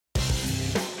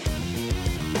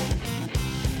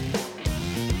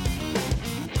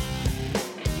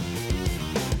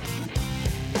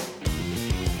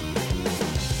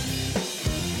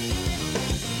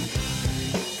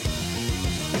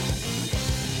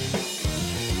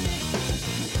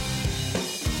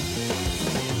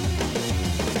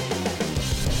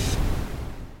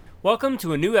Welcome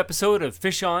to a new episode of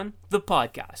Fish On, the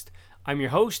podcast. I'm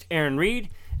your host, Aaron Reed,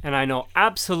 and I know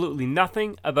absolutely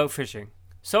nothing about fishing.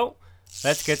 So,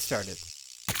 let's get started.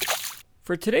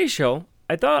 For today's show,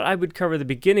 I thought I would cover the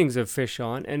beginnings of Fish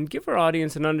On and give our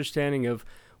audience an understanding of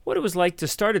what it was like to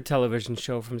start a television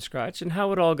show from scratch and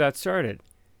how it all got started.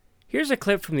 Here's a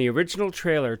clip from the original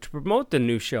trailer to promote the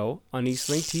new show on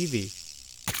Eastlink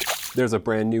TV. There's a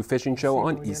brand new fishing show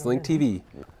on Eastlink TV.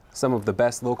 Some of the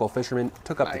best local fishermen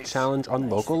took up the challenge on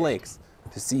local lakes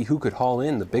to see who could haul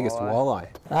in the biggest walleye.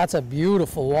 That's a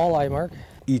beautiful walleye, Mark.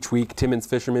 Each week, Timmins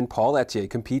fisherman Paul Etier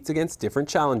competes against different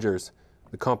challengers.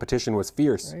 The competition was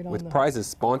fierce, with prizes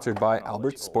sponsored by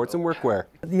Albert's Sports and Workwear.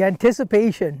 The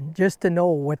anticipation just to know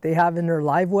what they have in their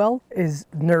live well is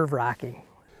nerve-wracking.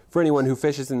 For anyone who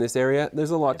fishes in this area,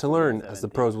 there's a lot to learn, as the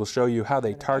pros will show you how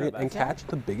they target and catch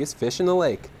the biggest fish in the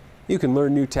lake. You can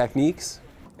learn new techniques.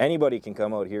 Anybody can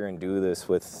come out here and do this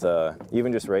with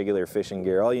even just regular fishing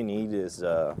gear. All you need is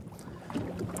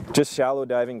just shallow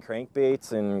diving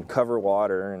crankbaits and cover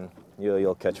water, and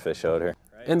you'll catch fish out here.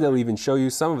 And they'll even show you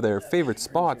some of their favorite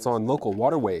spots on local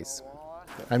waterways.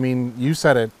 I mean, you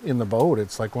said it in the boat,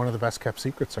 it's like one of the best kept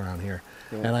secrets around here.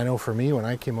 Yeah. And I know for me, when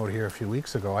I came out here a few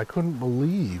weeks ago, I couldn't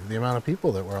believe the amount of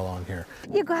people that were along here.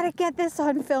 You gotta get this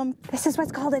on film. This is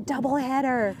what's called a double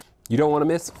header. You don't want to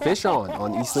miss Fish On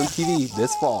Eastlink TV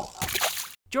this fall.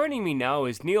 Joining me now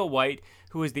is Neil White,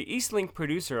 who is the Eastlink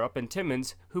producer up in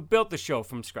Timmins, who built the show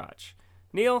from scratch.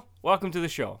 Neil, welcome to the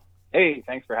show. Hey,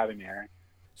 thanks for having me, Aaron.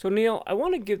 So Neil, I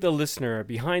want to give the listener a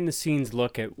behind-the-scenes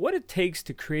look at what it takes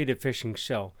to create a fishing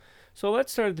show. So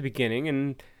let's start at the beginning,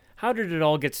 and how did it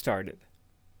all get started?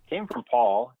 Came from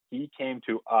Paul. He came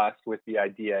to us with the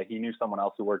idea. He knew someone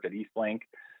else who worked at Eastlink.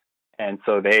 And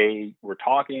so they were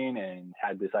talking and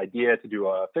had this idea to do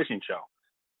a fishing show.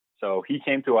 So he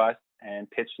came to us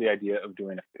and pitched the idea of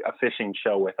doing a fishing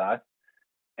show with us.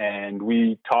 And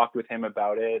we talked with him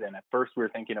about it. And at first we were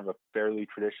thinking of a fairly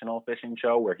traditional fishing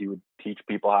show where he would teach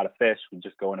people how to fish. We'd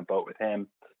just go in a boat with him.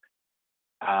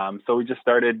 So we just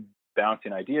started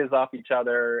bouncing ideas off each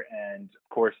other. And of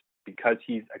course, because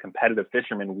he's a competitive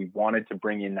fisherman, we wanted to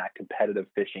bring in that competitive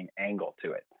fishing angle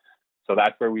to it. So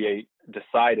that's where we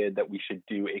decided that we should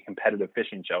do a competitive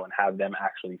fishing show and have them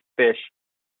actually fish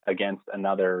against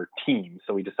another team.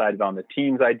 So we decided on the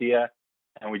team's idea,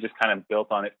 and we just kind of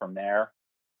built on it from there.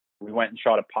 We went and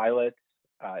shot a pilot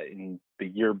in the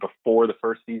year before the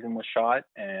first season was shot,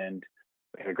 and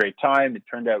we had a great time. It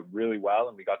turned out really well,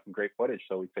 and we got some great footage,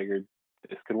 so we figured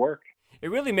this could work.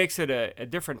 It really makes it a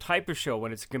different type of show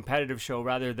when it's a competitive show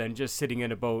rather than just sitting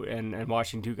in a boat and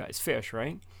watching two guys fish,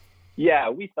 right? Yeah,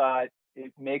 we thought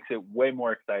it makes it way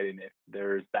more exciting if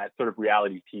there's that sort of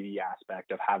reality TV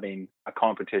aspect of having a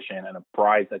competition and a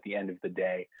prize at the end of the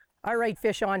day. All right,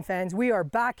 Fish On fans, we are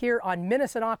back here on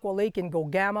Minnesota Lake in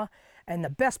Gogama. And the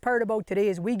best part about today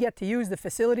is we get to use the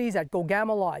facilities at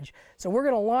Gogama Lodge. So we're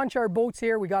going to launch our boats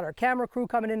here. We got our camera crew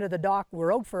coming into the dock.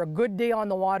 We're out for a good day on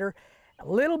the water. A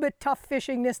little bit tough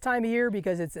fishing this time of year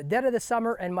because it's the dead of the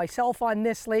summer, and myself on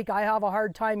this lake, I have a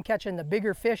hard time catching the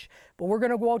bigger fish, but we're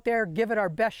going to go out there, give it our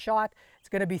best shot. It's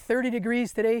going to be 30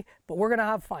 degrees today, but we're going to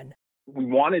have fun. We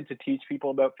wanted to teach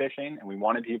people about fishing, and we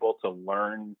wanted people to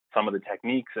learn some of the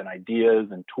techniques and ideas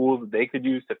and tools that they could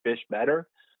use to fish better,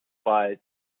 but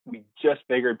we just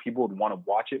figured people would want to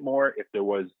watch it more if there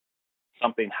was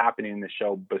something happening in the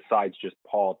show besides just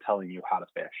Paul telling you how to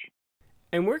fish.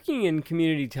 And working in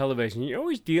community television, you're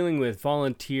always dealing with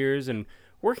volunteers and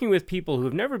working with people who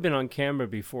have never been on camera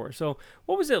before. So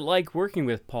what was it like working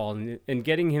with Paul and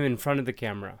getting him in front of the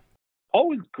camera? Paul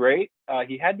was great.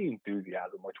 He had the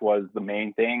enthusiasm, which was the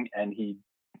main thing, and he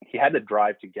had the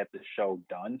drive to get the show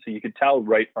done. So you could tell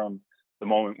right from the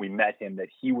moment we met him that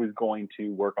he was going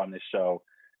to work on this show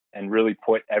and really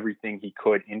put everything he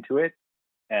could into it.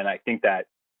 And I think that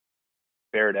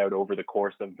bared out over the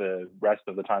course of the rest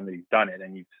of the time that he's done it,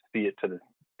 and you see it to this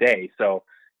day. So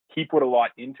he put a lot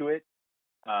into it,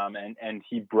 and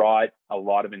he brought a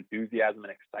lot of enthusiasm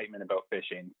and excitement about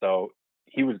fishing. So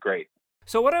he was great.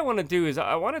 So what I want to do is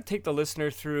I want to take the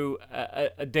listener through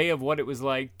a day of what it was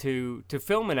like to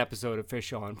film an episode of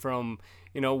Fish On, from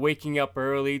waking up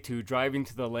early to driving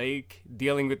to the lake,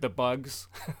 dealing with the bugs.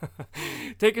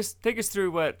 Take us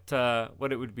through what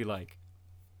it would be like.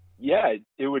 Yeah,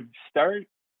 it would start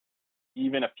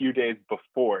even a few days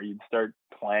before. You'd start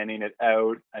planning it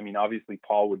out. I mean, obviously,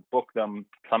 Paul would book them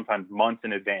sometimes months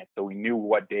in advance, so we knew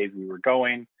what days we were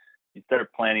going. You'd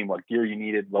start planning what gear you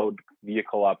needed, load the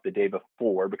vehicle up the day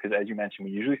before, because as you mentioned,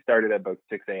 we usually started at about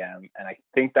 6 a.m. And I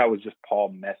think that was just Paul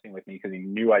messing with me because he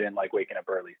knew I didn't like waking up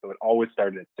early. So it always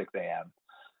started at 6 a.m.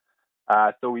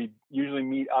 So we usually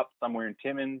meet up somewhere in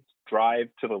Timmins, drive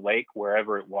to the lake,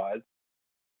 wherever it was,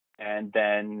 and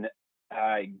then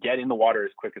get in the water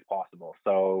as quick as possible.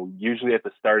 So usually at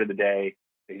the start of the day,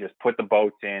 they just put the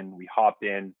boats in, we hopped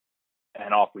in,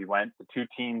 and off we went. The two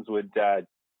teams would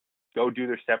go do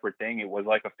their separate thing. It was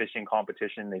like a fishing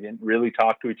competition. They didn't really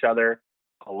talk to each other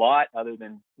a lot, other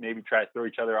than maybe try to throw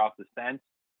each other off the scent.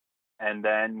 And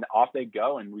then off they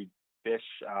go, and we fish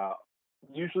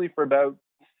usually for about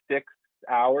 6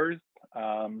 hours,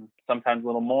 sometimes a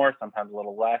little more, sometimes a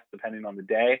little less, depending on the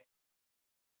day.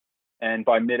 And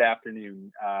by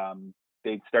mid-afternoon,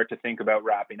 they'd start to think about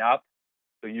wrapping up.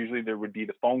 So usually there would be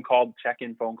the phone call, the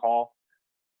check-in phone call.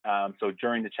 So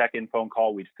during the check-in phone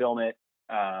call, we'd film it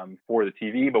for the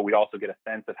TV, but we'd also get a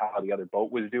sense of how the other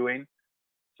boat was doing.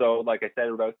 So like I said,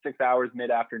 about 6 hours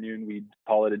mid-afternoon, we'd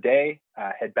call it a day,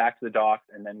 head back to the docks,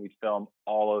 and then we'd film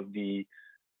all of the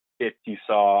bits you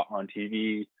saw on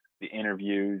TV, the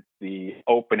interviews, the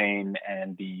opening,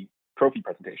 and the trophy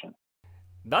presentation.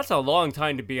 That's a long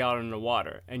time to be out on the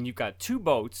water, and you've got 2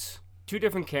 boats, 2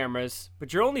 different cameras,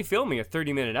 but you're only filming a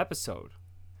 30-minute episode.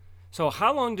 So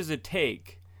how long does it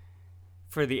take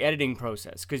for the editing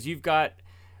process? Because you've got,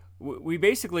 we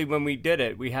basically, when we did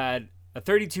it, we had a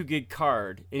 32 gig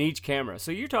card in each camera.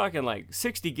 So you're talking like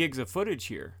 60 gigs of footage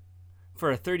here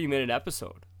for a 30-minute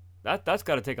episode. That's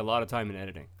got to take a lot of time in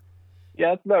editing. Yeah,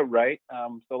 that's about right.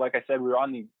 So like I said, we were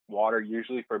on the water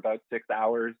usually for about 6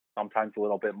 hours, sometimes a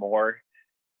little bit more.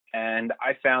 And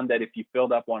I found that if you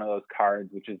filled up one of those cards,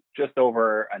 which is just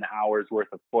over an hour's worth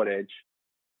of footage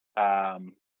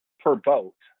per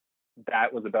boat,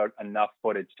 that was about enough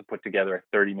footage to put together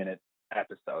a 30-minute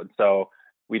episode. So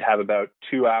we'd have about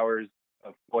 2 hours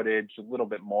of footage, a little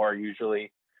bit more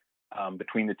usually,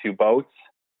 between the 2 boats.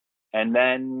 And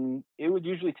then it would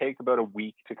usually take about a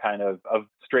week to kind of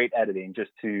straight editing,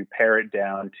 just to pare it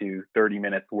down to 30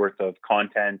 minutes worth of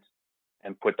content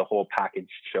and put the whole package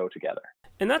show together.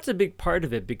 And that's a big part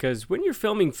of it, because when you're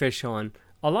filming fish on,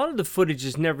 a lot of the footage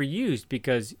is never used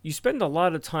because you spend a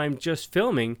lot of time just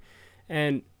filming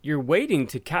and you're waiting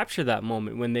to capture that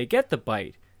moment when they get the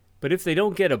bite. But if they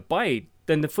don't get a bite,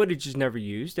 then the footage is never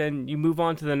used and you move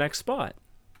on to the next spot.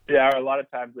 Yeah, a lot of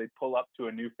times they'd pull up to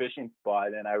a new fishing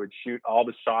spot and I would shoot all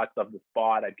the shots of the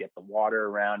spot. I'd get the water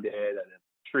around it, and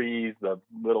the trees, the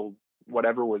little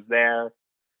whatever was there,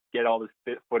 get all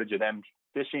this footage of them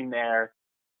fishing there,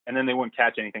 and then they wouldn't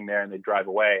catch anything there and they'd drive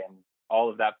away. And all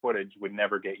of that footage would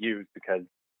never get used because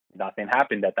nothing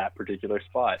happened at that particular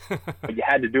spot. But you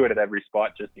had to do it at every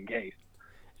spot just in case.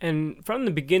 And from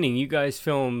the beginning, you guys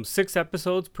filmed 6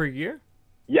 episodes per year?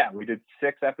 Yeah, we did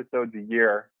 6 episodes a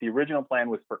year. The original plan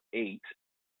was for 8.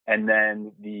 And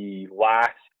then the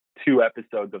last 2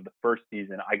 episodes of the first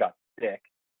season, I got sick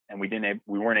and we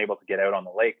weren't able to get out on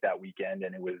the lake that weekend.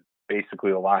 And it was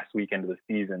basically the last weekend of the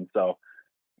season. So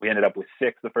we ended up with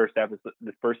 6 the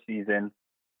first season,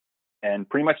 and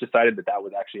pretty much decided that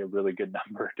was actually a really good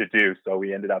number to do. So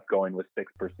we ended up going with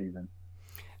 6 per season.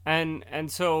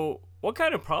 And so what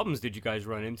kind of problems did you guys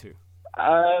run into?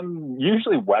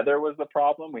 Usually weather was the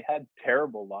problem. We had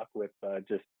terrible luck with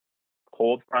just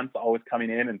cold fronts always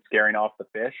coming in and scaring off the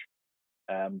fish.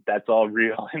 That's all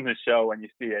real in the show when you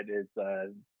see it. Is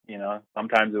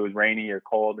sometimes it was rainy or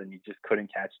cold and you just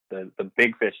couldn't catch the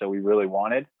big fish that we really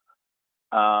wanted.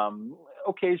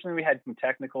 Occasionally we had some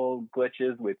technical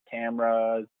glitches with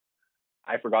cameras.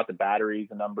 I forgot the batteries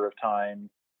a number of times.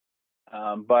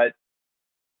 But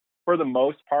for the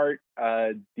most part,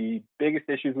 the biggest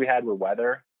issues we had were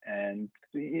weather, and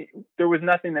there was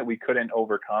nothing that we couldn't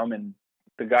overcome. And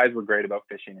the guys were great about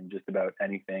fishing and just about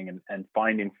anything and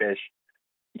finding fish,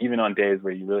 even on days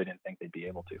where you really didn't think they'd be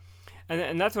able to.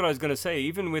 And that's what I was going to say.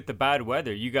 Even with the bad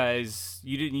weather, you guys,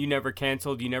 you never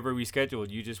canceled, you never rescheduled.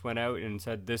 You just went out and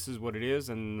said, this is what it is,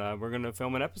 and we're going to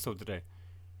film an episode today.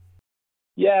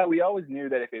 Yeah, we always knew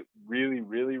that if it really,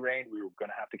 really rained, we were going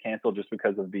to have to cancel just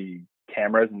because of the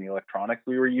cameras and the electronics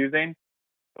we were using.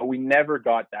 But we never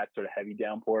got that sort of heavy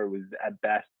downpour. It was at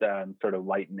best sort of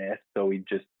light mist. So we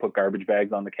just put garbage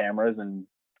bags on the cameras and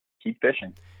keep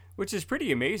fishing. Which is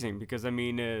pretty amazing because, I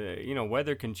mean,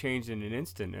 weather can change in an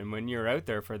instant. And when you're out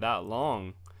there for that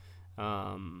long,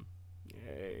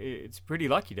 it's pretty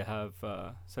lucky to have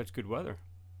such good weather.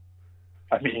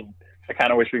 I mean, I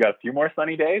kind of wish we got a few more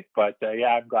sunny days, but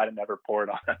yeah, I'm glad it never poured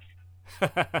on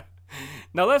us.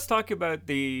 Now let's talk about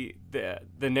the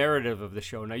narrative of the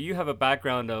show. Now you have a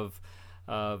background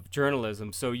of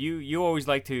journalism, so you always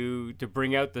like to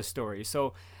bring out the story.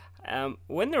 So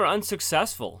when they're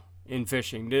unsuccessful in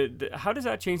fishing, how does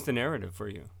that change the narrative for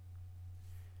you?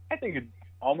 I think it's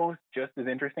almost just as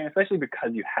interesting, especially because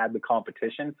you had the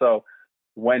competition. So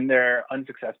when they're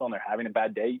unsuccessful and they're having a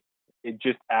bad day, it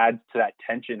just adds to that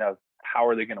tension of how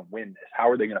are they going to win this? How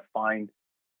are they going to find,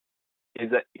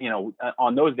 is that,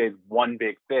 on those days, one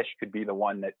big fish could be the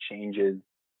one that changes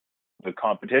the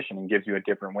competition and gives you a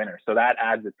different winner. So that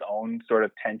adds its own sort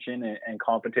of tension and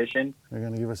competition. They're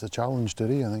going to give us a challenge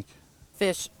today, I think.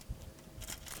 Fish.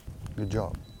 Good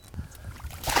job.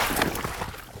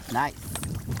 Nice.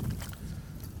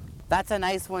 That's a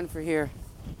nice one for here.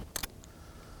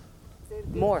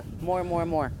 More.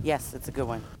 Yes, it's a good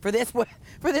one. For this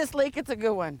lake, it's a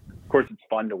good one. Of course, it's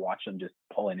fun to watch them just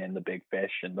pulling in the big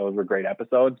fish, and those were great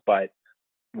episodes. But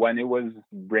when it was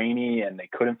rainy and they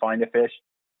couldn't find a fish,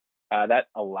 that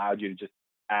allowed you to just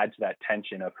add to that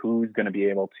tension of who's going to be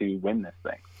able to win this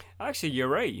thing. Actually, you're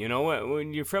right.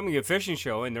 When you're filming a fishing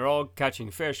show and they're all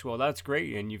catching fish, well, that's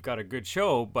great, and you've got a good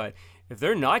show. But if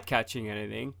they're not catching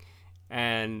anything,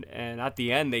 and at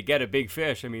the end they get a big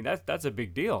fish, I mean, that's a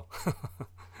big deal.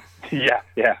 Yeah.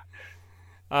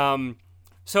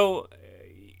 So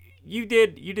you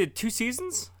did 2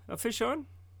 seasons of Fish On?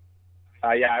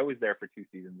 Yeah, I was there for 2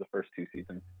 seasons, the first 2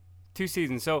 seasons. 2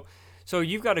 seasons. So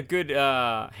you've got a good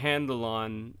handle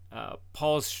on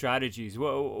Paul's strategies.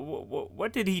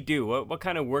 What did he do? What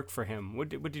kind of worked for him? What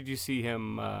did you see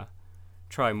him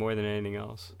try more than anything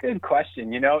else? Good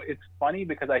question. It's funny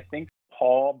because I think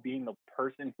Paul, being the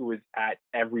person who was at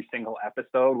every single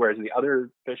episode, whereas the other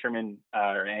fishermen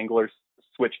or anglers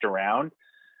switched around,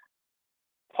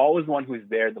 Paul was the one who was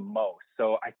there the most.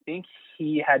 So I think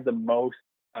he had the most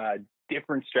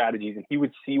different strategies, and he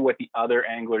would see what the other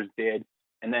anglers did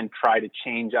and then try to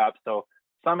change up. So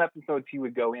some episodes he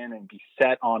would go in and be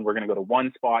set on, we're going to go to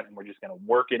one spot and we're just going to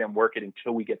work it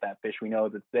until we get that fish we know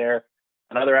that's there.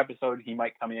 Another episode, he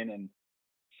might come in and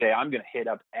say, I'm going to hit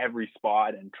up every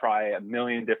spot and try a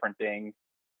million different things.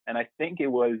 And I think it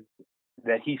was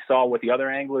that he saw what the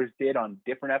other anglers did on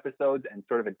different episodes and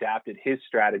sort of adapted his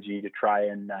strategy to try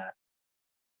and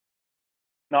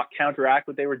not counteract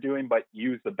what they were doing, but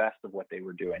use the best of what they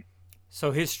were doing.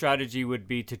 So his strategy would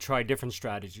be to try different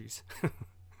strategies.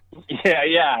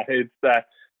 Yeah. It's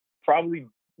probably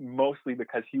mostly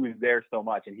because he was there so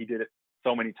much and he did it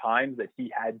so many times that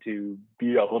he had to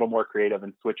be a little more creative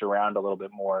and switch around a little bit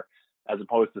more, as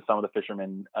opposed to some of the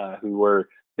fishermen who were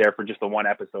there for just the one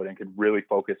episode and could really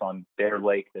focus on their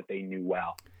lake that they knew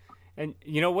well. And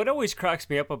what always cracks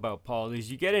me up about Paul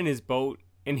is you get in his boat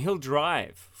and he'll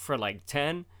drive for like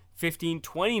 10, 15,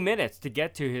 20 minutes to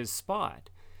get to his spot.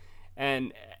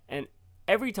 And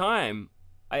every time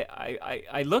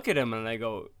I look at him and I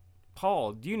go,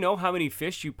 Paul, do you know how many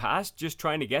fish you passed just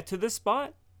trying to get to this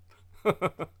spot?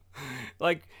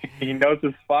 Like, he knows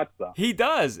his spots though. He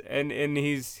does, and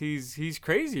he's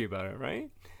crazy about it, right?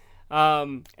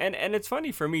 And it's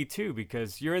funny for me too,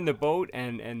 because you're in the boat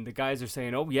and the guys are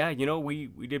saying, oh yeah,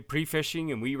 we did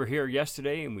pre-fishing and we were here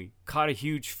yesterday and we caught a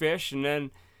huge fish,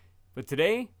 but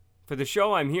today for the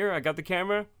show I'm here, I got the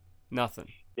camera, nothing.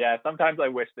 Yeah, sometimes I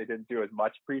wish they didn't do as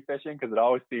much pre-fishing because it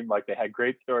always seemed like they had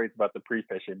great stories about the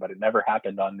pre-fishing, but it never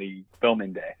happened on the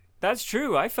filming day. That's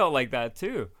true. I felt like that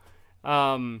too.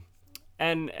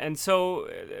 And so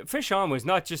Fish On was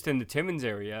not just in the Timmins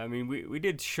area. I mean, we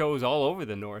did shows all over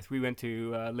the north. We went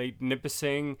to Lake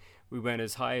Nipissing. We went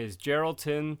as high as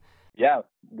Geraldton. Yeah,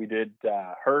 we did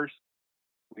Hearst.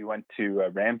 We went to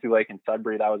Ramsey Lake in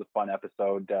Sudbury. That was a fun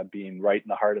episode, being right in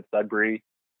the heart of Sudbury.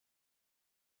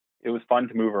 It was fun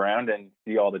to move around and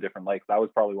see all the different lakes. That was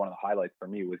probably one of the highlights for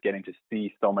me, was getting to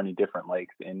see so many different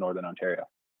lakes in Northern Ontario.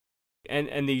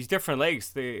 And these different lakes,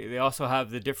 they also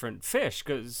have the different fish,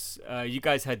 because you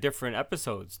guys had different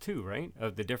episodes too, right?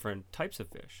 Of the different types of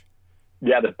fish.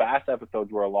 Yeah, the bass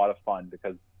episodes were a lot of fun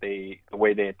because the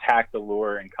way they attack the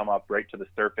lure and come up right to the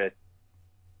surface,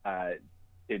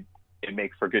 it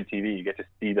makes for good TV. You get to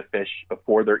see the fish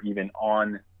before they're even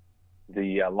on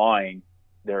the line.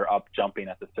 They're up jumping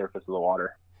at the surface of the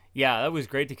water. Yeah, that was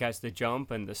great to catch the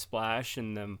jump and the splash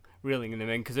and them reeling them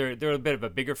in, because they're a bit of a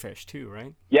bigger fish too,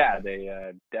 right? Yeah, they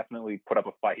definitely put up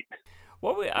a fight.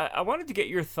 Well, I wanted to get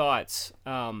your thoughts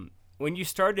when you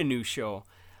start a new show.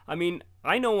 I mean,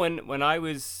 I know when I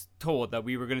was told that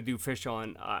we were going to do Fish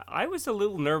On, I was a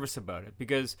little nervous about it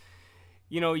because,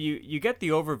 you get the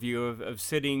overview of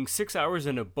sitting 6 hours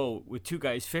in a boat with two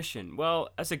guys fishing. Well,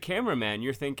 as a cameraman,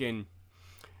 you're thinking,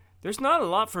 there's not a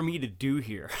lot for me to do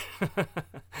here.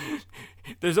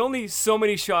 There's only so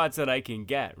many shots that I can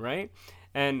get, right?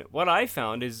 And what I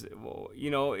found is,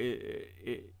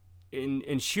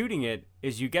 in shooting it,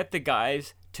 is you get the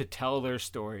guys to tell their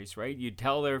stories, right? You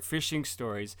tell their fishing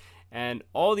stories. And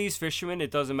all these fishermen,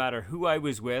 it doesn't matter who I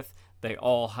was with, they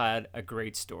all had a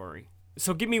great story.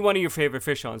 So give me one of your favorite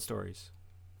Fish On stories.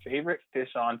 Favorite fish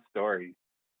on stories.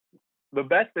 The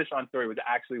best fish on story was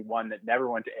actually one that never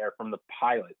went to air from the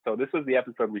pilot. So this was the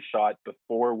episode we shot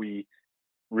before we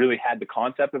really had the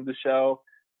concept of the show,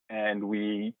 and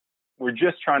we were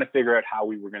just trying to figure out how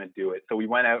we were going to do it. So we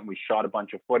went out and we shot a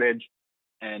bunch of footage,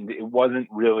 and it wasn't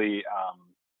really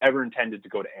ever intended to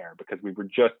go to air because we were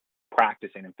just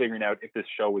practicing and figuring out if this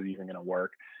show was even going to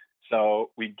work.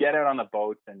 So we get out on the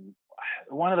boats, and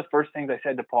one of the first things I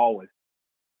said to Paul was,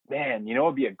 man, you know what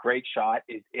would be a great shot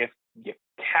is if you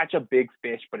catch a big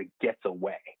fish, but it gets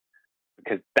away,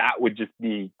 because that would just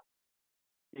be,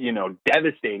 you know,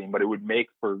 devastating, but it would make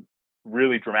for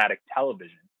really dramatic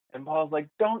television. And Paul's like,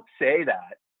 don't say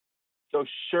that. So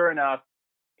sure enough,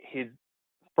 his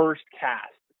first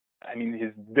cast, I mean,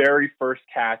 his very first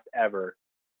cast ever,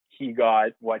 he got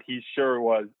what he sure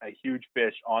was a huge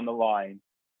fish on the line,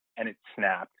 and it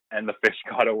snapped, and the fish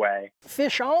got away.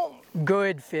 Fish on.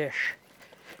 Good fish.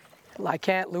 I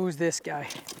can't lose this guy.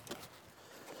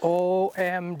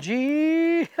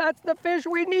 OMG, that's the fish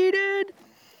we needed.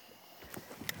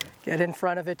 Get in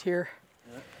front of it here.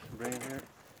 Yeah, bring it here.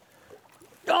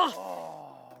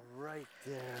 Oh, right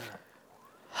there.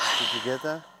 Did you get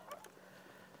that?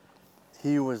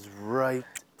 He was right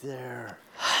there.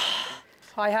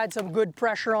 I had some good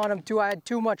pressure on him too. I had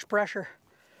too much pressure.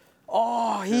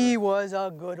 Oh, he was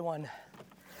a good one.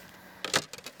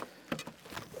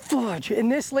 Fudge. In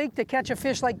this lake, to catch a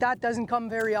fish like that doesn't come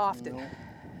very often. No.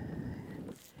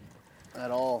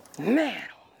 At all. Man,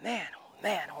 oh man, oh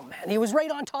man, oh man. He was right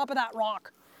on top of that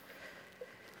rock.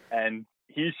 And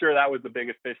he's sure that was the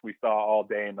biggest fish we saw all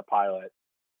day in the pilot.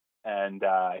 And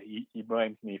he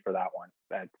blames me for that one.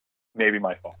 That's maybe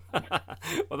my fault.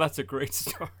 Well, that's a great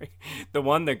story. The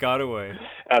one that got away.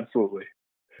 Absolutely.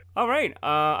 All right.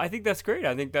 I think that's great.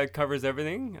 I think that covers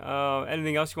everything.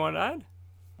 Anything else you want to add?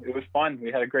 It was fun.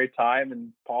 We had a great time,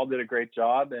 and Paul did a great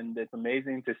job. And it's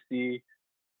amazing to see,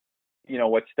 you know,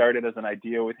 what started as an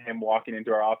idea with him walking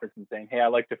into our office and saying, hey, I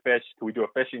like to fish. Can we do a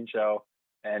fishing show?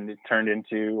 And it turned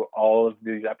into all of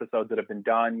these episodes that have been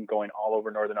done, going all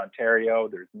over Northern Ontario.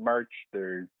 There's merch.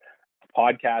 There's a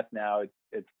podcast now.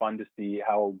 It's fun to see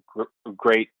how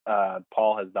great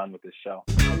Paul has done with this show.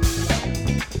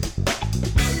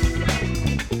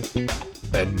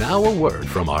 And now a word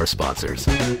from our sponsors.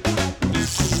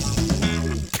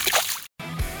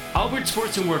 Albert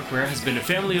Sports and Workwear has been a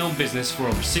family-owned business for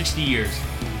over 60 years.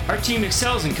 Our team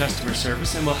excels in customer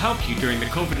service and will help you during the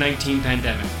COVID-19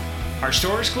 pandemic. Our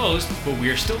store is closed, but we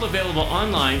are still available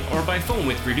online or by phone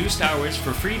with reduced hours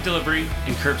for free delivery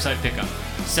and curbside pickup.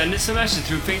 Send us a message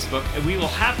through Facebook and we will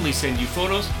happily send you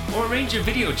photos or arrange a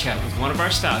video chat with one of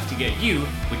our staff to get you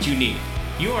what you need.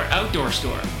 Your outdoor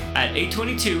store at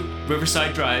 822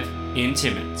 Riverside Drive in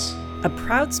Timmins. A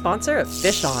proud sponsor of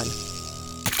Fish On.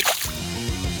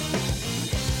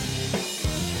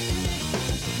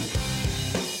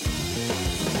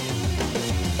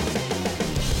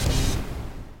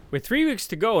 With 3 weeks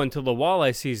to go until the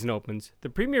walleye season opens, the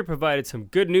Premier provided some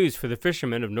good news for the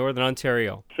fishermen of Northern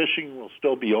Ontario. Fishing will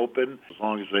still be open as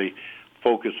long as they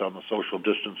focus on the social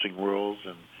distancing rules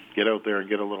and get out there and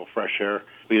get a little fresh air.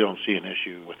 We don't see an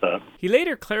issue with that. He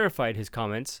later clarified his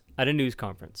comments at a news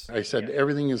conference. I said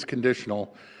everything is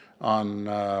conditional on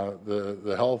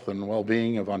the health and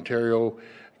well-being of Ontario,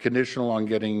 conditional on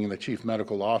getting the Chief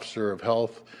Medical Officer of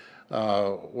Health.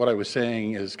 What I was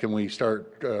saying is, can we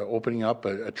start opening up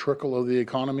a trickle of the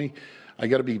economy? I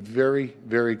got to be very,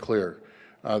 very clear.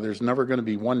 There's never going to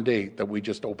be one date that we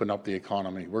just open up the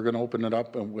economy. We're going to open it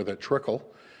up with a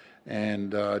trickle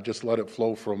and just let it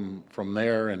flow from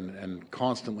there and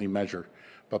constantly measure.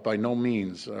 But by no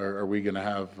means are we going to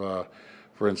have,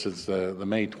 for instance, the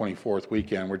May 24th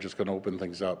weekend, we're just going to open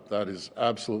things up. That is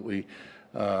absolutely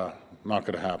not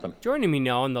going to happen. Joining me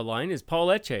now on the line is Paul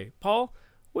Etche. Paul,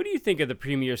 what do you think of the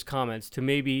Premier's comments to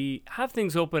maybe have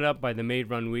things open up by the May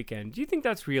Run weekend? Do you think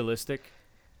that's realistic?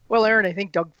 Well, Aaron, I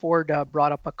think Doug Ford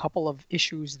brought up a couple of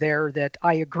issues there that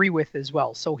I agree with as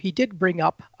well. So he did bring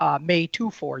up May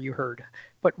 2-4, you heard.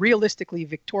 But realistically,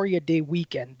 Victoria Day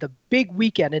weekend, the big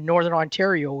weekend in Northern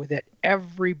Ontario that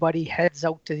everybody heads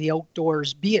out to the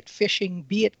outdoors, be it fishing,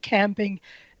 be it camping.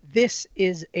 This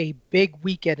is a big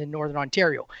weekend in Northern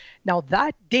Ontario. Now,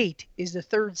 that date is the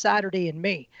third Saturday in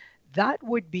May. That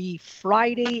would be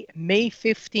Friday, May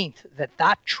 15th,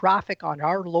 that traffic on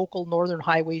our local northern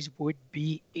highways would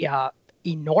be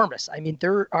enormous. I mean,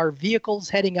 there are vehicles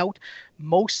heading out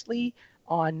mostly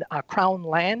on Crown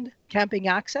land camping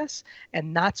access,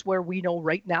 and that's where we know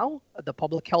right now the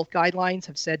public health guidelines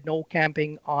have said no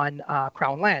camping on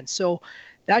Crown land. So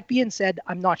That being said,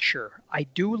 I'm not sure. I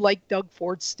do like Doug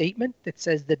Ford's statement that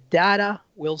says the data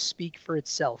will speak for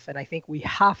itself. And I think we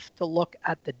have to look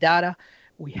at the data.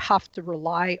 We have to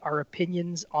rely our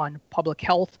opinions on public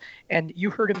health. And you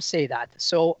heard him say that.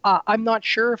 So I'm not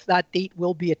sure if that date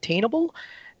will be attainable.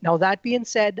 Now, that being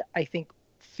said, I think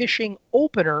fishing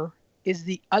opener is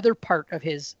the other part of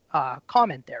his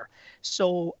comment there.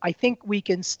 So I think we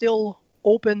can still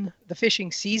open the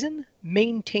fishing season,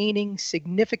 maintaining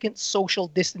significant social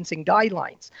distancing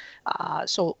guidelines.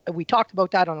 So we talked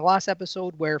about that on the last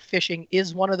episode, where fishing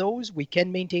is one of those. We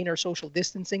can maintain our social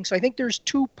distancing. So I think there's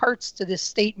two parts to this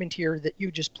statement here that you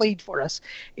just played for us,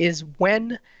 is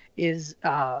when is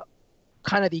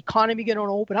kind of the economy going to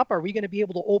open up? Are we going to be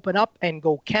able to open up and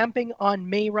go camping on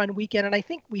May Run weekend? And I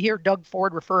think we hear Doug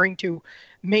Ford referring to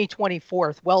May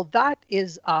 24th. Well, that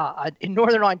is in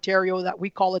Northern Ontario, that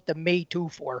we call it the May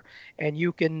 2-4. And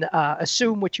you can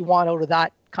assume what you want out of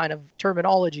that kind of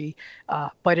terminology.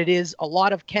 But it is a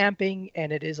lot of camping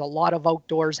and it is a lot of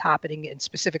outdoors happening, and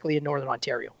specifically in Northern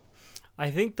Ontario.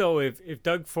 I think, though, if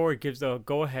Doug Ford gives the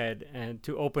go-ahead and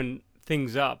to open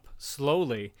things up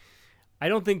slowly, I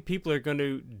don't think people are going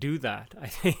to do that. I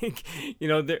think,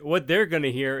 what they're going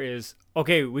to hear is,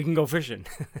 okay, we can go fishing.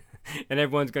 And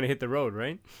everyone's going to hit the road,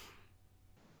 right?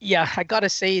 Yeah, I got to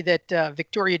say that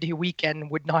Victoria Day weekend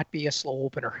would not be a slow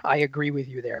opener. I agree with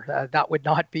you there. That would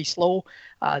not be slow.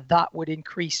 That would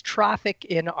increase traffic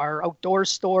in our outdoor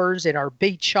stores, in our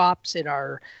bait shops, in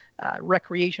our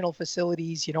recreational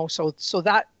facilities, so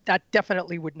that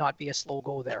definitely would not be a slow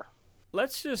go there.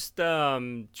 Let's just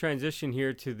transition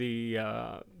here to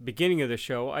the beginning of the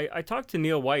show. I talked to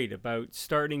Neil White about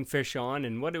starting Fish On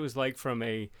and what it was like from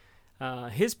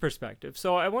his perspective.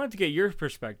 So I wanted to get your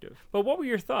perspective. But what were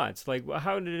your thoughts? Like,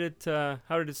 how did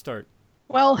it start?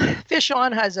 Well, Fish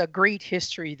On has a great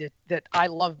history that I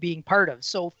love being part of.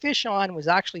 So Fish On was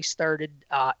actually started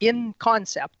in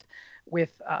concept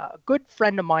with a good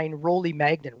friend of mine, Rolly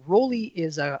Magnan. Rolly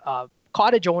is a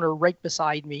cottage owner right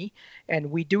beside me, and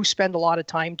we do spend a lot of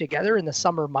time together in the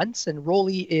summer months. And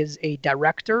Rolly is a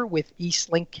director with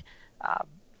Eastlink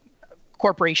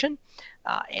Corporation.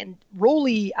 And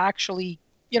Rolly actually,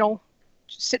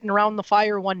 sitting around the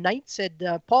fire one night said,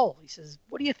 Paul, he says,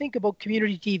 what do you think about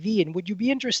community TV? And would you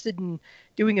be interested in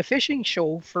doing a fishing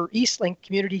show for Eastlink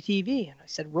Community TV? And I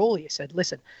said, Rolly,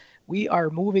 listen, we are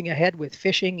moving ahead with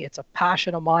fishing. It's a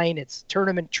passion of mine. It's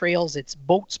tournament trails. It's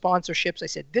boat sponsorships. I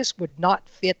said, this would not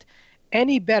fit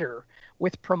any better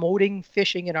with promoting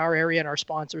fishing in our area and our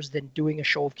sponsors than doing a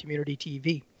show of community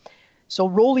TV. So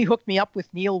Rolly hooked me up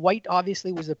with Neil White,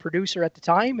 obviously was the producer at the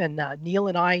time. And Neil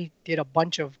and I did a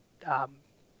bunch of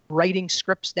writing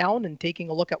scripts down and taking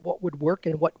a look at what would work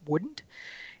and what wouldn't.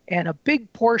 And a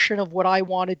big portion of what I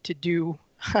wanted to do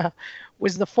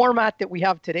was the format that we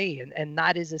have today, and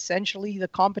that is essentially the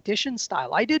competition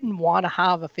style. I didn't want to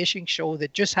have a fishing show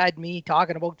that just had me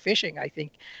talking about fishing. I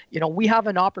think, we have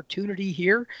an opportunity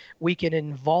here. We can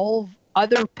involve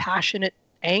other passionate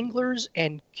anglers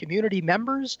and community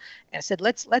members, and I said,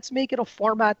 let's make it a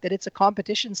format that it's a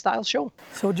competition style show.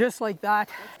 So just like that,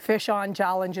 Fish On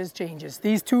challenges changes.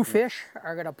 These two fish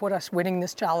are going to put us winning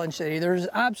this challenge today. There's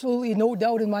absolutely no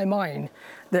doubt in my mind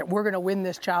that we're going to win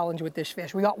this challenge with this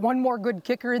fish. We got one more good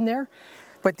kicker in there,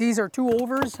 but these are two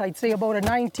overs. I'd say about a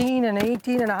 19 and an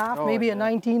 18 and a half, maybe a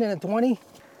 19 and a 20.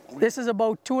 This is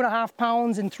about 2.5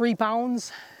 pounds and 3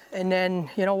 pounds. And then,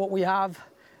 what we have,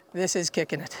 this is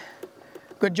kicking it.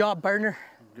 Good job, partner.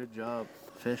 Good job.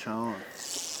 Fish on.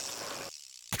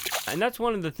 And that's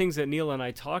one of the things that Neil and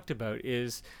I talked about,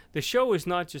 is the show is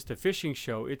not just a fishing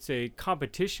show, it's a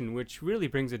competition, which really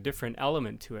brings a different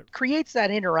element to it. Creates that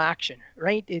interaction,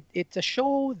 right? It's a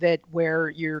show where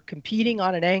you're competing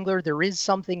on an angler. There is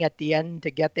something at the end to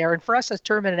get there. And for us as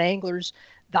tournament anglers,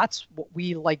 that's what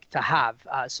we like to have.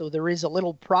 So there is a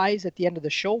little prize at the end of the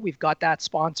show. We've got that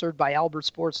sponsored by Albert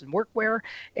Sports and Workwear,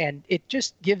 and it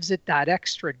just gives it that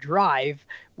extra drive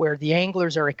where the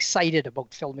anglers are excited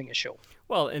about filming a show.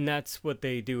 Well, and that's what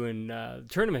they do in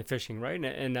tournament fishing, right?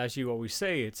 And as you always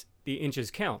say, it's the inches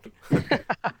count.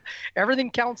 Everything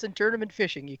counts in tournament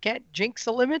fishing. You can't jinx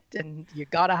a limit, and you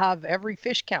got to have every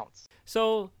fish counts.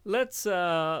 So let's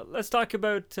talk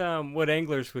about what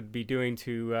anglers would be doing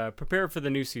to prepare for the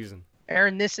new season.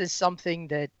 Aaron, this is something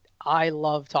that I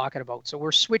love talking about. So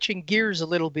we're switching gears a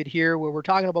little bit here, where we're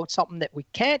talking about something that we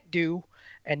can't do,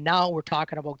 and now we're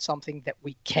talking about something that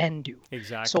we can do.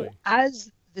 Exactly. So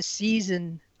as the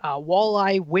season,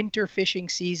 walleye winter fishing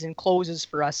season closes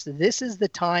for us, this is the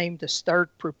time to start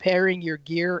preparing your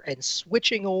gear and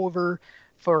switching over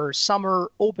for summer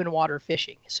open water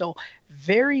fishing. So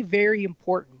very, very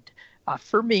important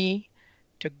for me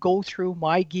to go through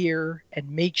my gear and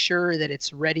make sure that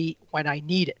it's ready when I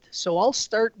need it. So I'll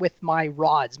start with my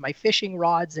rods, my fishing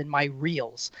rods and my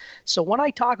reels. So when I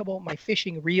talk about my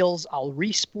fishing reels, I'll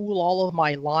respool all of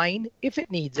my line if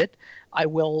it needs it. I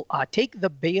will take the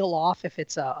bail off if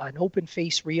it's an open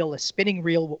face reel, a spinning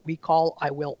reel, what we call.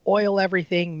 I will oil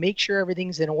everything, make sure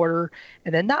everything's in order.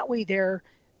 And then that way there,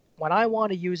 when I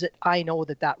want to use it, I know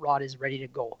that that rod is ready to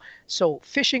go. So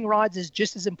fishing rods is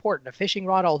just as important. A fishing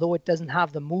rod, although it doesn't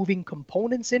have the moving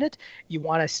components in it, you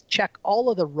want to check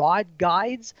all of the rod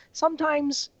guides.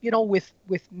 Sometimes, with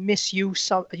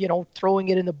misuse, throwing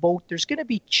it in the boat, there's going to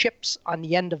be chips on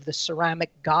the end of the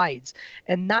ceramic guides.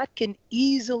 And that can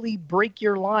easily break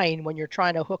your line when you're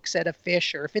trying to hook set a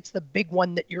fish, or if it's the big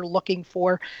one that you're looking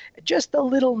for. Just a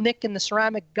little nick in the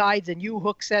ceramic guides and you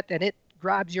hook set and it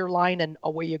grabs your line and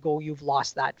away you go, you've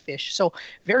lost that fish. So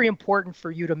very important for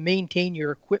you to maintain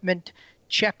your equipment,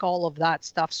 check all of that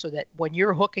stuff so that when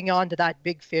you're hooking onto that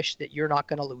big fish that you're not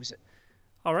going to lose it.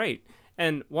 All right.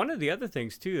 And one of the other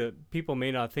things too that people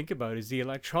may not think about is the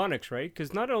electronics, right?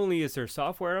 Because not only is there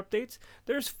software updates,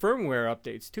 there's firmware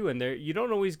updates too, and you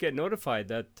don't always get notified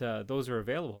that those are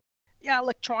available. Yeah,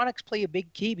 electronics play a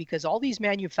big key because all these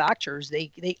manufacturers, they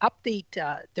update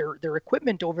their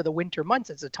equipment over the winter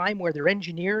months. It's a time where their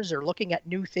engineers are looking at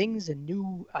new things and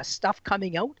new stuff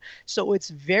coming out. So it's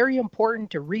very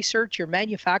important to research your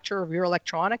manufacturer of your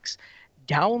electronics,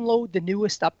 download the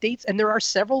newest updates, and there are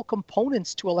several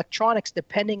components to electronics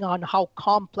depending on how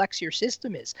complex your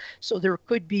system is. So there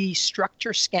could be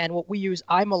structure scan, what we use.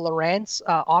 I'm a Lowrance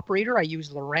operator. I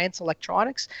use Lowrance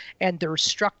Electronics, and there's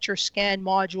structure scan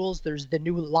modules. There's the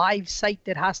new live site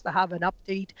that has to have an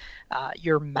update.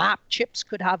 Your map chips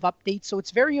could have updates. So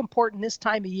it's very important this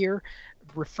time of year.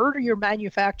 Refer to your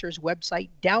manufacturer's website,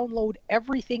 download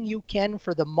everything you can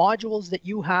for the modules that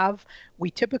you have.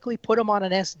 We typically put them on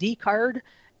an SD card,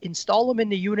 install them in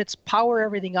the units, power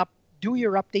everything up, do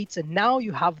your updates, and now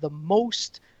you have the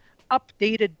most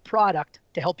updated product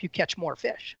to help you catch more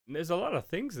fish. There's a lot of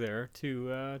things there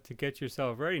to get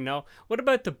yourself ready. Now, what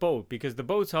about the boat? Because the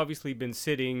boat's obviously been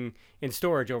sitting in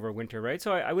storage over winter, right?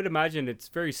 So I would imagine it's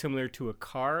very similar to a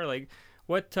car. Like,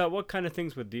 what kind of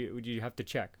things would you have to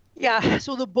check? Yeah,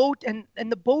 so the boat and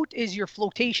the boat is your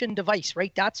flotation device,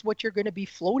 right? That's what you're going to be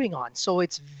floating on. So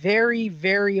it's very,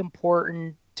 very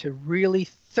important to really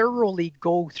thoroughly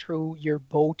go through your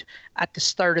boat at the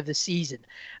start of the season.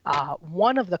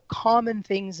 One of the common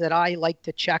things that I like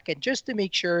to check, and just to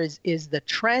make sure, is the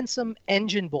transom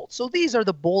engine bolt. So these are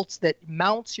the bolts that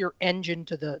mounts your engine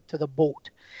to the boat.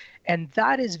 And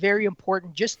that is very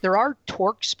important. There are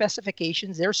torque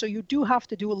specifications there, so you do have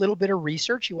to do a little bit of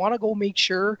research. You want to go make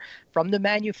sure from the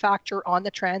manufacturer on the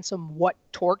transom what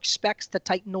torque specs to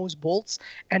tighten those bolts,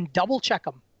 and double check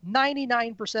them.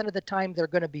 99% of the time they're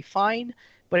going to be fine,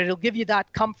 but it'll give you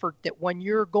that comfort that when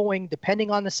you're going, depending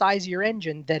on the size of your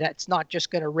engine, that it's not just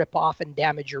going to rip off and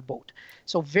damage your boat.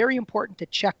 So very important to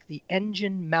check the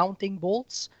engine mounting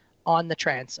bolts on the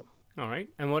transom. All right.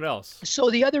 And what else? So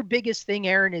the other biggest thing,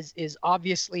 Aaron, is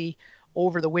obviously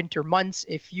over the winter months,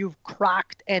 if you've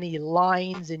cracked any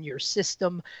lines in your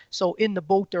system. So in the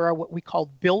boat, there are what we call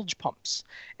bilge pumps.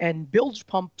 And bilge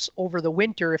pumps over the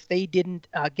winter, if they didn't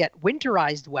get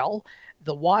winterized well,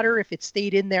 the water, if it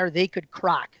stayed in there, they could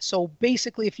crack. So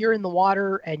basically, if you're in the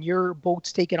water and your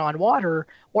boat's taking on water,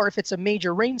 or if it's a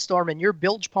major rainstorm and your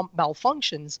bilge pump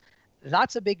malfunctions,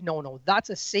 that's a big no-no. That's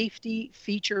a safety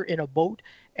feature in a boat,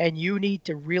 and you need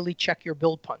to really check your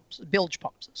bilge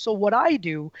pumps. So what I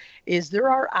do is there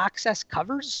are access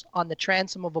covers on the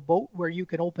transom of a boat where you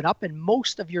can open up, and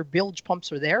most of your bilge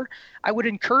pumps are there. I would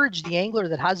encourage the angler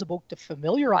that has a boat to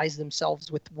familiarize themselves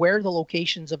with where the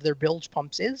locations of their bilge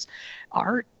pumps is.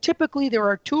 Typically, there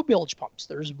are two bilge pumps.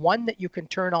 There's one that you can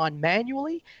turn on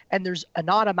manually, and there's an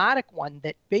automatic one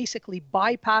that basically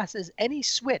bypasses any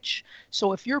switch.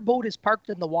 So if your boat is parked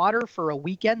in the water for a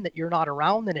weekend that you're not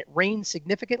around and it rains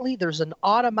significantly, there's an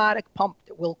automatic pump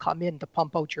that will come in to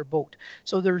pump out your boat.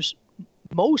 So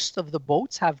most of the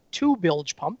boats have two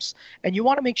bilge pumps, and you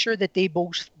want to make sure that they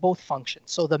both function.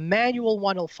 So the manual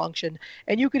one will function,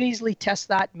 and you can easily test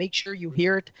that, make sure you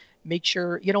hear it, make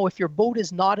sure, if your boat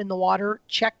is not in the water,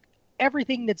 check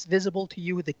everything that's visible to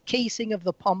you, the casing of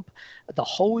the pump, the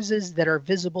hoses that are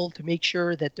visible, to make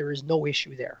sure that there is no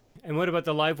issue there. And what about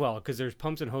the live well? Because there's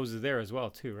pumps and hoses there as well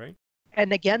too, right?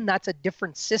 And again, that's a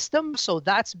different system. So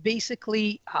that's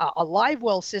basically a live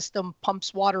well system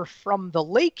pumps water from the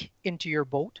lake into your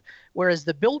boat, whereas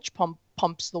the bilge pump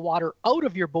pumps the water out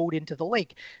of your boat into the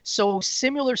lake. So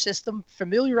similar system,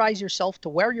 familiarize yourself to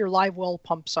where your live well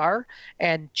pumps are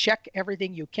and check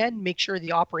everything you can. Make sure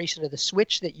the operation of the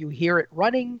switch, that you hear it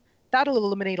running, that'll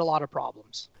eliminate a lot of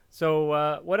problems.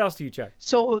 So what else do you check?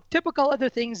 So typical other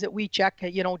things that we check,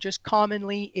 just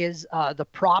commonly is the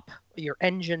prop, your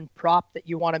engine prop, that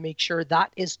you want to make sure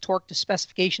that is torqued to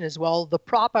specification as well. The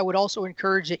prop, I would also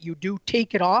encourage that you do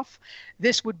take it off.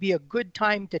 This would be a good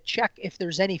time to check if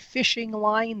there's any fishing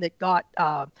line that got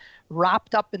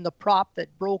wrapped up in the prop that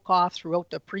broke off throughout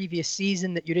the previous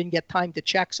season that you didn't get time to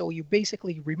check. So you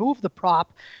basically remove the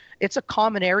prop. It's a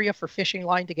common area for fishing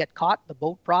line to get caught, the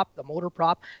boat prop, the motor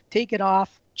prop. Take it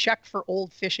off, check for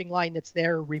old fishing line that's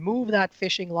there, remove that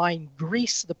fishing line,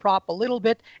 grease the prop a little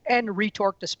bit, and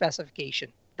retorque to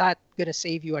specification. That's going to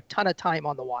save you a ton of time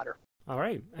on the water. All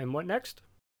right. And what next?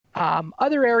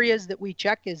 Other areas that we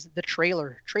check is the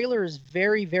trailer. Trailer is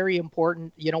very, very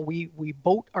important. We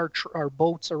boat our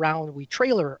boats around, we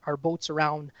trailer our boats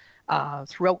around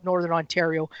throughout Northern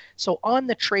Ontario. So on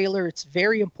the trailer, it's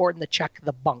very important to check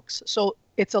the bunks. So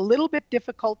it's a little bit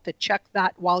difficult to check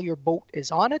that while your boat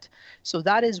is on it. So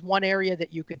that is one area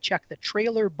that you can check the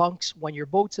trailer bunks when your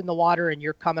boat's in the water and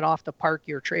you're coming off to park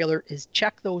your trailer, is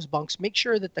check those bunks. Make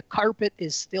sure that the carpet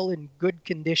is still in good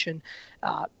condition.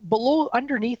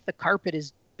 Underneath the carpet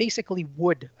is basically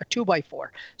wood, a 2x4.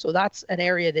 So that's an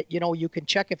area that, you can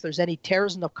check if there's any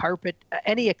tears in the carpet,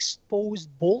 any exposed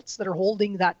bolts that are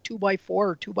holding that 2x4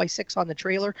 or 2x6 on the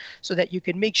trailer, so that you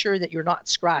can make sure that you're not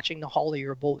scratching the hull of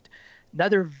your boat.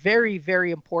 Another very,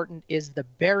 very important is the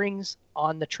bearings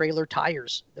on the trailer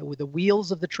tires, the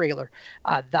wheels of the trailer.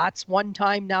 That's one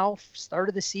time now, start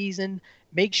of the season,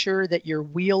 make sure that your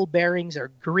wheel bearings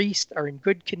are greased, are in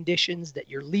good conditions, that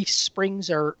your leaf springs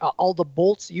are, all the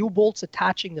bolts, U-bolts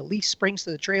attaching the leaf springs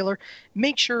to the trailer.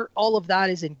 Make sure all of that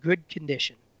is in good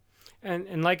condition.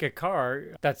 And like a car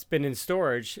that's been in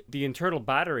storage, the internal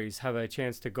batteries have a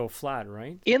chance to go flat,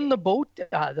 right? In the boat,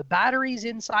 the batteries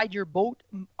inside your boat,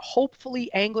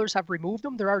 hopefully anglers have removed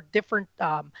them. There are different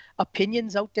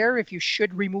opinions out there if you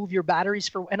should remove your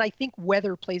batteries and I think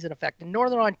weather plays an effect. In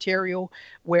Northern Ontario,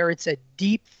 where it's a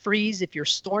deep freeze, if you're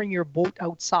storing your boat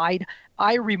outside,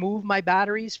 I remove my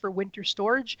batteries for winter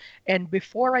storage. And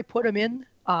before I put them in,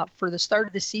 for the start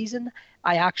of the season,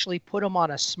 I actually put them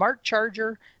on a smart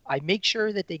charger. I make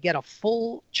sure that they get a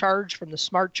full charge from the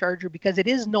smart charger, because it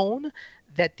is known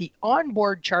that the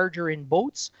onboard charger in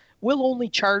boats will only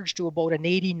charge to about an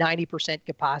 80-90%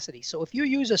 capacity. So if you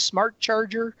use a smart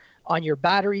charger on your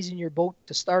batteries in your boat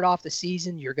to start off the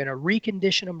season, you're going to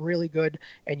recondition them really good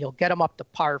and you'll get them up to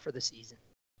par for the season.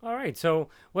 All right. So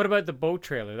what about the boat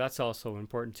trailer? That's also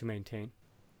important to maintain.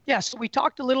 Yes, so we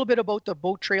talked a little bit about the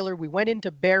boat trailer. We went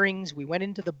into bearings, we went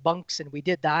into the bunks, and we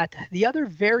did that. The other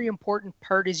very important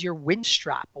part is your winch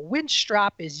strap. A winch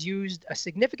strap is used a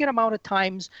significant amount of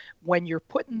times when you're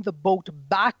putting the boat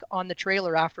back on the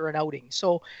trailer after an outing.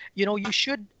 So, you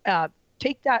should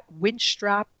take that winch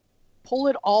strap, pull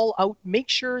it all out, make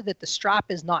sure that the strap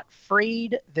is not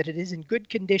frayed, that it is in good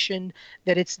condition,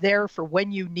 that it's there for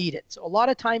when you need it. So a lot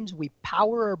of times we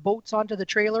power our boats onto the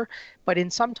trailer, but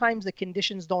sometimes the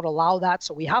conditions don't allow that.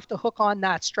 So we have to hook on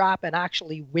that strap and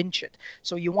actually winch it.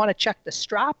 So you want to check the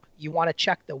strap, you want to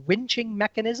check the winching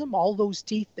mechanism, all those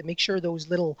teeth, to make sure those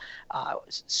little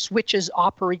switches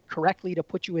operate correctly to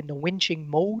put you in the winching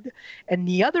mode. And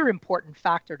the other important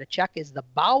factor to check is the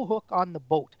bow hook on the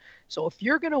boat. So if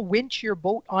you're going to winch your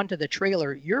boat onto the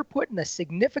trailer, you're putting a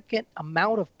significant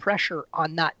amount of pressure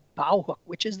on that bow hook,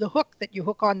 which is the hook that you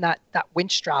hook on that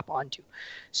winch strap onto.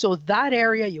 So that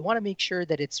area, you want to make sure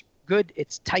that it's good,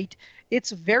 it's tight.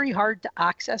 It's very hard to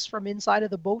access from inside of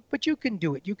the boat, but you can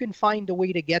do it. You can find a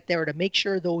way to get there to make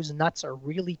sure those nuts are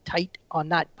really tight on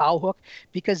that bow hook,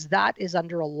 because that is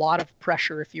under a lot of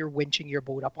pressure if you're winching your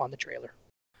boat up on the trailer.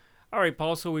 All right,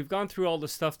 Paul, so we've gone through all the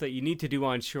stuff that you need to do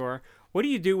on shore. What do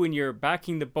you do when you're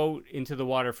backing the boat into the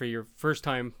water for your first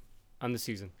time on the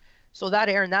season? So that,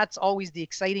 Aaron, that's always the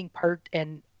exciting part,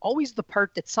 and always the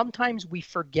part that sometimes we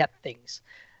forget things.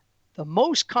 The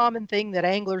most common thing that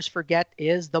anglers forget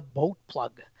is the boat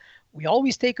plug. We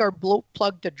always take our boat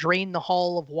plug to drain the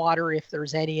hull of water if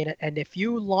there's any in it. And if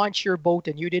you launch your boat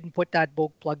and you didn't put that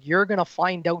boat plug, you're going to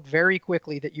find out very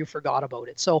quickly that you forgot about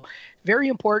it. So very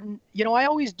important. I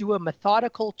always do a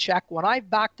methodical check. When I've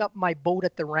backed up my boat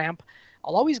at the ramp,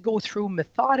 I'll always go through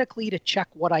methodically to check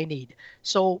what I need.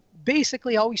 So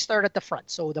basically, I always start at the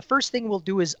front. So the first thing we'll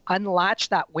do is unlatch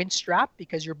that winch strap,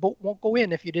 because your boat won't go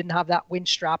in if you didn't have that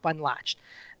winch strap unlatched.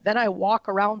 Then I walk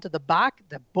around to the back,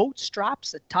 the boat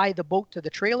straps that tie the boat to the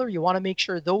trailer. You want to make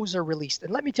sure those are released.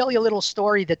 And let me tell you a little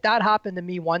story that happened to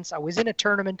me once. I was in a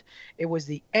tournament. It was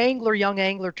the Young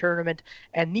Angler tournament,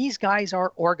 and these guys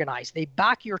are organized. They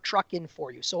back your truck in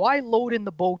for you. So I load in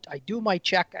the boat. I do my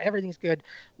check. Everything's good.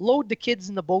 Load the kids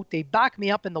in the boat. They back me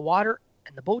up in the water.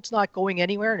 and the boat's not going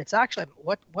anywhere, and it's actually,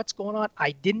 what's going on?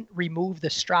 I didn't remove the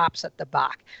straps at the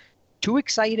back. Too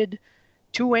excited,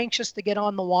 too anxious to get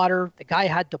on the water. The guy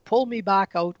had to pull me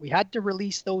back out. We had to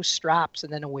release those straps,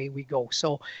 and then away we go.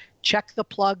 So check the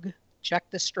plug, check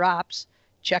the straps,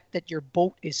 check that your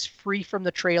boat is free from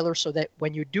the trailer so that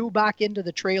when you do back into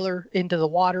the trailer, into the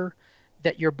water,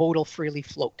 that your boat will freely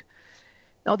float.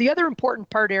 Now, the other important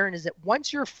part, Aaron, is that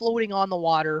once you're floating on the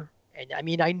water, and I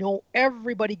mean, I know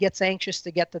everybody gets anxious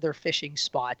to get to their fishing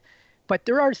spot, but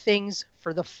there are things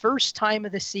for the first time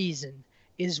of the season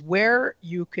is where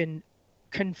you can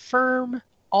confirm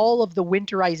all of the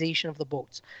winterization of the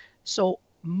boats. So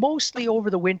mostly over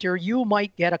the winter, you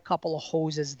might get a couple of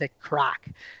hoses that crack.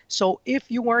 So if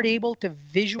you weren't able to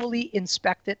visually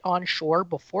inspect it on shore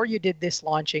before you did this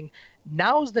launching,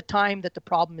 now's the time that the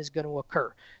problem is going to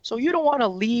occur. So you don't want to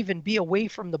leave and be away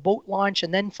from the boat launch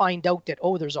and then find out that,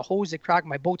 oh, there's a hose that cracked,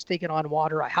 my boat's taking on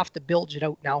water, I have to bilge it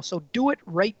out now. So do it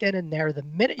right then and there. The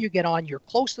minute you get on, you're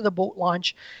close to the boat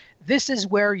launch. This is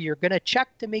where you're going to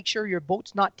check to make sure your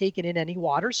boat's not taking in any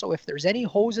water. So if there's any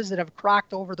hoses that have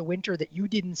cracked over the winter that you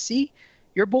didn't see,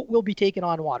 your boat will be taking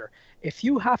on water. If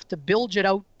you have to bilge it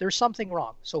out, there's something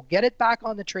wrong. So get it back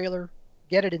on the trailer,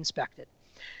 get it inspected.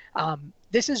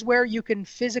 This is where you can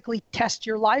physically test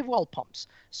your live well pumps.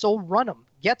 So run them,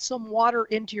 get some water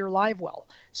into your live well.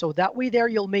 So that way there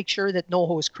you'll make sure that no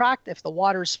hose cracked. If the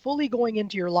water's fully going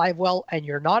into your live well and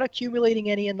you're not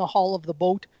accumulating any in the hull of the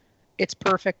boat, it's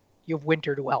perfect. You've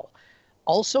wintered well.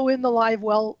 Also in the live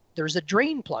well, there's a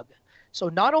drain plug. So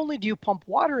not only do you pump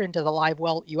water into the live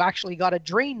well, you actually got to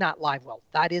drain that live well.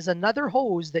 That is another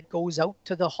hose that goes out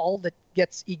to the hull that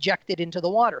gets ejected into the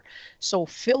water. So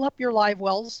fill up your live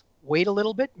wells, wait a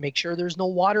little bit, make sure there's no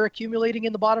water accumulating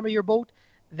in the bottom of your boat,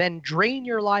 then drain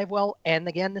your live well, and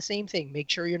again, the same thing. Make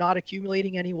sure you're not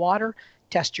accumulating any water,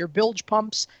 test your bilge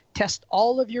pumps, test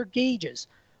all of your gauges.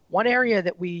 One area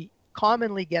that we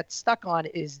commonly get stuck on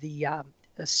is the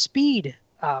speed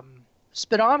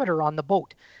speedometer on the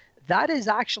boat. That is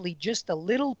actually just a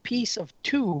little piece of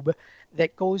tube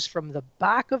that goes from the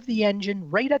back of the engine,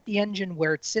 right at the engine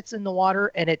where it sits in the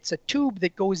water, and it's a tube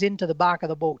that goes into the back of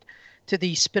the boat to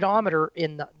the speedometer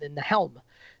in the helm.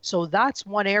 So that's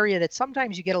one area that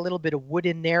sometimes you get a little bit of wood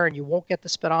in there and you won't get the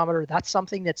speedometer. That's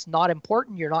something that's not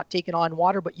important. You're not taking on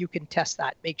water, but you can test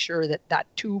that. Make sure that that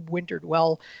tube wintered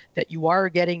well, that you are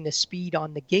getting the speed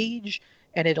on the gauge,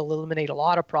 and it'll eliminate a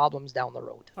lot of problems down the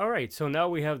road. All right, so now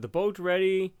we have the boat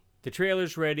ready, the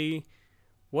trailer's ready.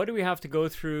 What do we have to go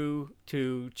through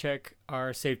to check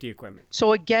our safety equipment?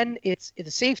 So again,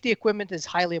 the safety equipment is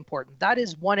highly important. That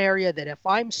is one area that if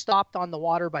I'm stopped on the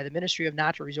water by the Ministry of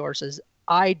Natural Resources,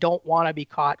 I don't want to be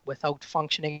caught without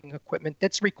functioning equipment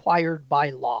that's required by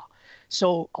law.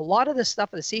 So a lot of the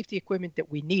stuff, the safety equipment that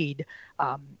we need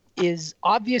is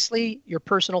obviously your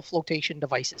personal flotation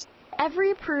devices.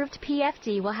 Every approved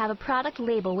PFD will have a product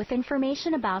label with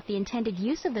information about the intended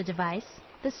use of the device,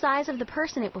 the size of the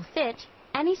person it will fit,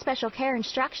 any special care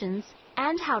instructions,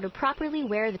 and how to properly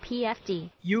wear the PFD.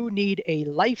 You need a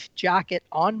life jacket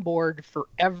on board for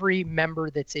every member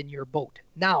that's in your boat.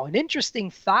 Now, an interesting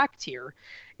fact here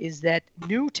is that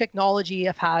new technology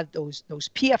have had those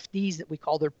PFDs that we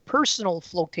call their personal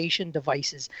flotation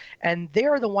devices, and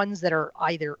they're the ones that are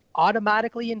either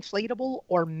automatically inflatable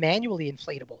or manually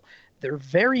inflatable. They're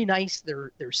very nice,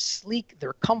 they're sleek,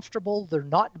 they're comfortable, they're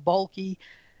not bulky.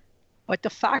 But the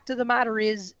fact of the matter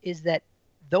is that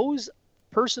those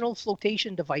personal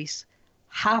flotation device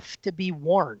have to be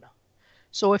worn.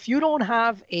 So if you don't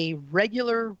have a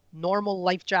regular normal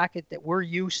life jacket that we're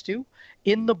used to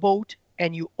in the boat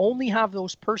and you only have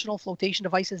those personal flotation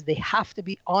devices, they have to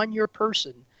be on your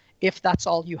person if that's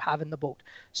all you have in the boat.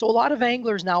 So a lot of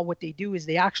anglers now, what they do is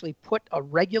they actually put a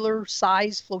regular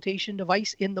size flotation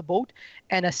device in the boat,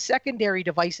 and a secondary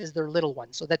device is their little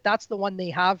one. So that's the one they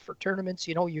have for tournaments.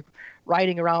 You know, you're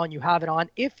riding around, you have it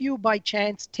on. If you by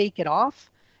chance take it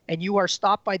off and you are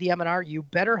stopped by the MNR, you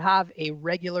better have a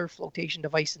regular flotation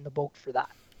device in the boat for that.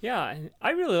 Yeah,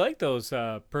 I really like those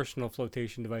personal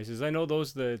flotation devices. I know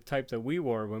those are the type that we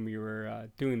wore when we were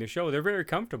doing the show. They're very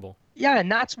comfortable. Yeah,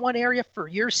 and that's one area for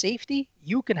your safety.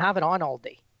 You can have it on all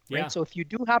day. Right? Yeah. So if you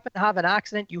do happen to have an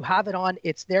accident, you have it on.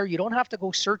 It's there. You don't have to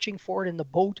go searching for it in the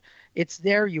boat. It's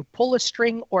there. You pull a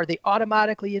string or they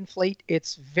automatically inflate.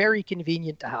 It's very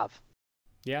convenient to have.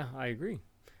 Yeah, I agree.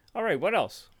 All right, what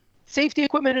else? Safety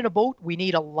equipment in a boat, we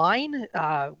need a line.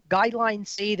 Guidelines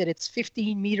say that it's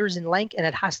 15 meters in length and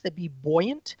it has to be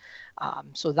buoyant.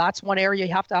 So that's one area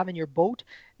you have to have in your boat.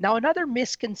 Now, another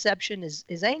misconception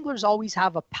is anglers always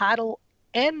have a paddle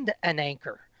and an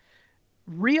anchor.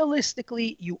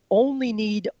 Realistically, you only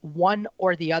need one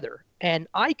or the other. And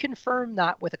I confirmed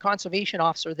that with a conservation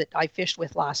officer that I fished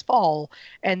with last fall.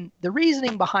 And the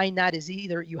reasoning behind that is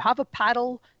either you have a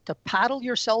paddle to paddle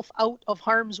yourself out of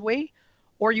harm's way,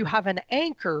 or you have an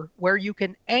anchor where you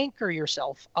can anchor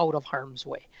yourself out of harm's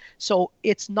way. So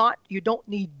it's not, you don't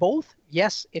need both.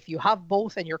 Yes, if you have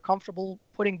both and you're comfortable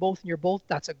putting both in your boat,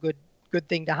 that's a good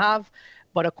thing to have.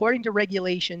 But according to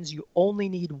regulations, you only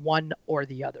need one or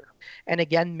the other. And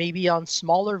again, maybe on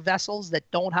smaller vessels that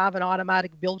don't have an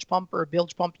automatic bilge pump or a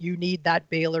bilge pump, you need that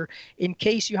bailer in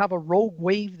case you have a rogue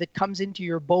wave that comes into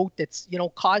your boat that's,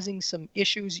 causing some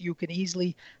issues. You can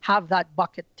easily have that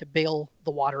bucket to bail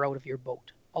the water out of your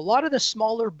boat. A lot of the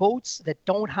smaller boats that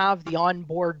don't have the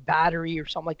onboard battery or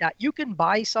something like that, you can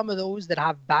buy some of those that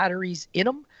have batteries in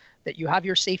them that you have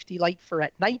your safety light for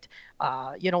at night.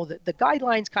 The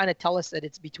guidelines kind of tell us that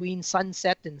it's between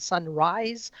sunset and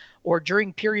sunrise or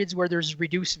during periods where there's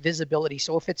reduced visibility.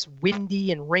 So if it's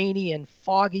windy and rainy and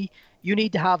foggy, you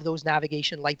need to have those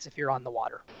navigation lights if you're on the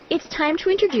water. It's time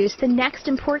to introduce the next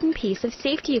important piece of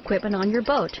safety equipment on your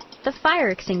boat, the fire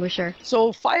extinguisher.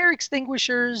 So fire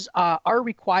extinguishers are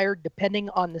required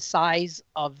depending on the size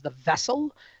of the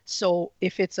vessel. So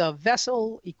if it's a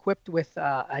vessel equipped with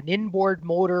an inboard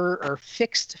motor or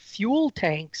fixed fuel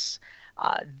tanks,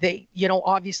 they,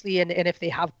 obviously, and if they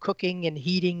have cooking and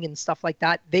heating and stuff like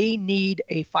that, they need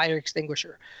a fire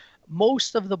extinguisher.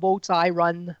 Most of the boats I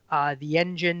run, the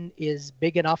engine is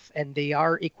big enough and they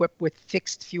are equipped with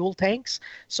fixed fuel tanks.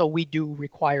 So we do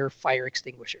require fire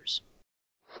extinguishers.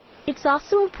 It's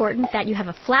also important that you have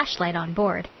a flashlight on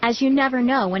board, as you never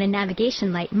know when a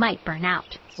navigation light might burn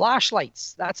out.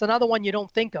 Flashlights, that's another one you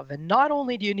don't think of. And not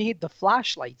only do you need the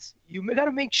flashlights, you got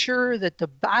to make sure that the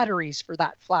batteries for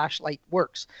that flashlight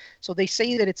works. So they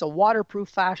say that it's a waterproof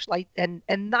flashlight, and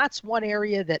that's one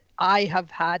area that I have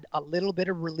had a little bit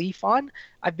of relief on.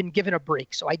 I've been given a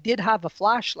break. So I did have a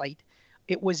flashlight.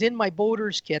 It was in my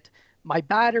boater's kit. My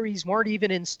batteries weren't even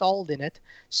installed in it.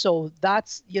 So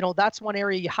that's one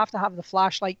area you have to have the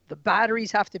flashlight. The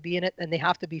batteries have to be in it and they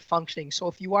have to be functioning. So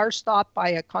if you are stopped by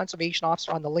a conservation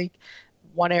officer on the lake,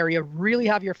 one area, really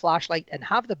have your flashlight and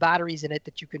have the batteries in it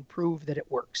that you can prove that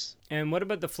it works. And what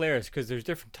about the flares? Because there's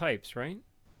different types, right?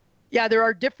 Yeah, there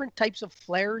are different types of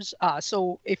flares.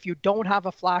 So if you don't have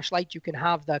a flashlight, you can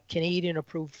have the Canadian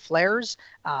approved flares.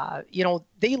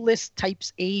 They list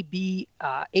types A, B,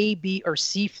 or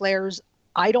C flares.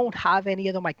 I don't have any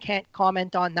of them. I can't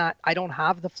comment on that. I don't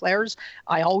have the flares.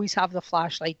 I always have the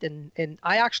flashlight, and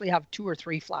I actually have 2 or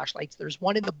 3 flashlights. There's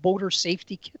one in the boater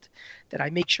safety kit that I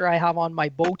make sure I have on my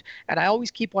boat, and I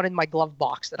always keep one in my glove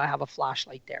box that I have a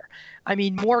flashlight there. I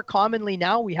mean, more commonly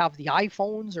now we have the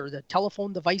iPhones or the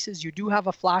telephone devices. You do have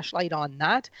a flashlight on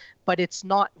that, but it's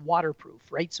not waterproof,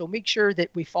 right? So make sure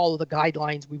that we follow the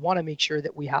guidelines. We want to make sure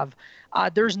that we have,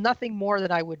 there's nothing more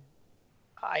that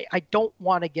I don't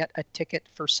want to get a ticket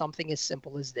for something as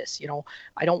simple as this.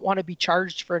 I don't want to be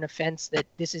charged for an offense that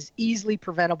this is easily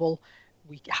preventable.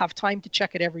 We have time to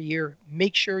check it every year.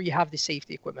 Make sure you have the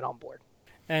safety equipment on board.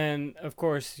 And of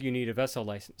course, you need a vessel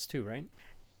license too, right?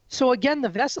 So again, the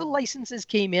vessel licenses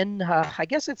came in, I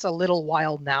guess it's a little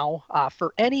while now,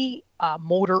 for any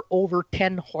motor over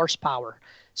 10 horsepower.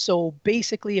 So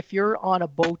basically, if you're on a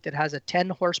boat that has a 10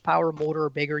 horsepower motor or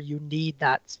bigger, you need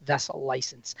that vessel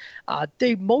license.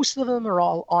 Most of them are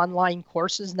all online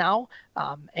courses now,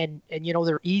 and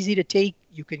they're easy to take.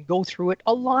 You can go through it.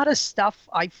 A lot of stuff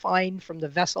I find from the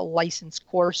vessel license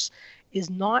course is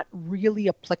not really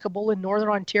applicable in Northern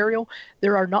Ontario.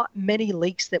 There are not many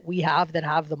lakes that we have that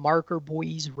have the marker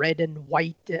buoys, red and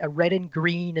white, red and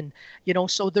green, and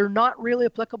so they're not really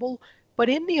applicable. But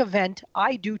in the event,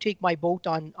 I do take my boat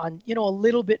on a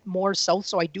little bit more south,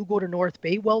 so I do go to North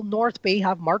Bay. Well, North Bay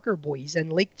have marker buoys,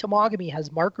 and Lake Temagami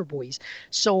has marker buoys.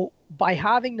 So by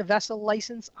having the vessel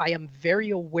license, I am very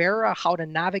aware of how to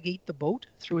navigate the boat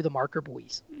through the marker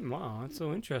buoys. Wow, that's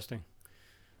so interesting.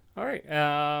 All right.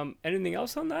 Anything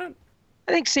else on that?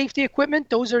 I think safety equipment,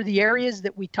 those are the areas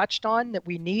that we touched on that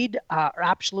we need, are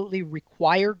absolutely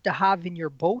required to have in your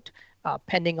boat.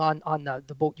 Depending on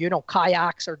the boat,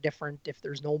 kayaks are different. If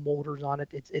there's no motors on it,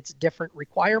 it's different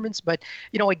requirements. But,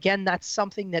 again, that's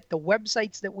something that the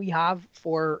websites that we have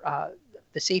for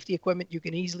the safety equipment, you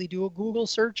can easily do a Google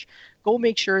search. Go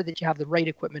make sure that you have the right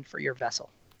equipment for your vessel.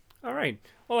 All right.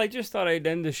 Well, I just thought I'd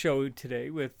end the show today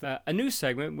with a new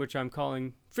segment, which I'm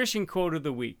calling Fishing Quote of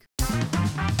the Week.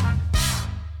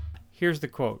 Here's the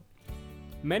quote.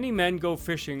 Many men go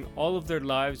fishing all of their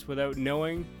lives without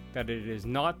knowing that it is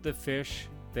not the fish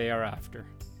they are after.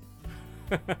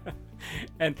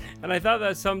 and I thought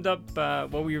that summed up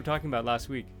what we were talking about last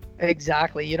week.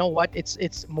 Exactly. You know what?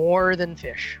 It's more than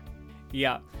fish.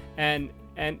 Yeah. And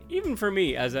And even for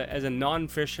me, as a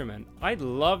non-fisherman, I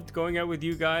loved going out with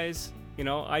you guys. You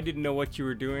know, I didn't know what you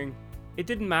were doing. It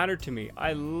didn't matter to me.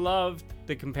 I loved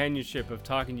the companionship of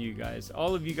talking to you guys.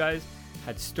 All of you guys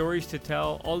had stories to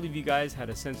tell. All of you guys had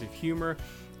a sense of humor.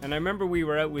 And I remember we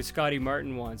were out with Scotty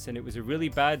Martin once, and it was a really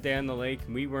bad day on the lake,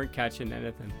 and we weren't catching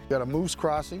anything. We've got a moose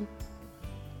crossing,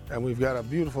 and we've got a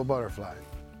beautiful butterfly.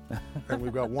 And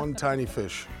we've got one tiny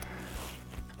fish.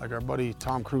 Like our buddy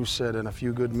Tom Cruise said in A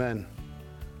Few Good Men,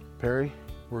 Perry,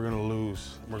 we're gonna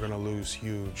lose. We're gonna lose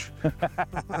huge.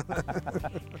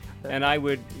 And I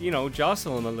would, you know,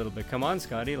 jostle him a little bit. Come on,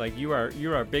 Scotty, like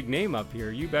you're our big name up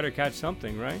here. You better catch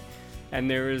something, right?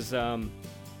 And there is,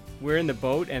 we're in the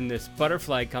boat and this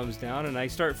butterfly comes down and I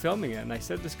start filming it. And I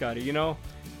said to Scotty, you know,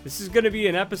 this is gonna be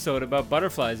an episode about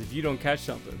butterflies if you don't catch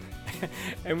something.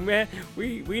 And man,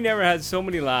 we never had so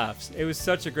many laughs. It was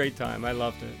such a great time. I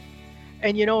loved it.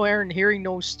 And you know, Aaron, hearing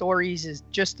those stories is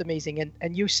just amazing.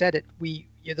 And you said it.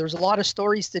 There's a lot of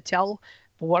stories to tell.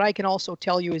 But what I can also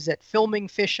tell you is that filming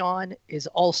Fish On is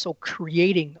also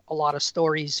creating a lot of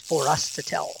stories for us to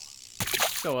tell.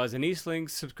 So as an Eastlink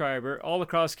subscriber all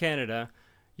across Canada,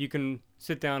 you can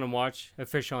sit down and watch a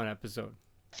Fish On episode.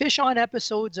 Fish On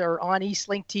episodes are on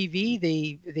Eastlink TV.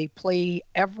 They play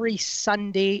every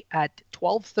Sunday at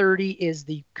 12:30 is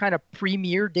the kind of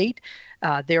premiere date.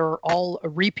 There are all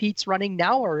repeats running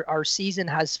now. Our season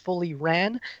has fully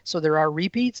ran, so there are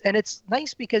repeats. And it's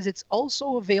nice because it's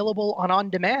also available on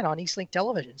demand on Eastlink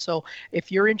television. So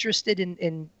if you're interested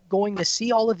in going to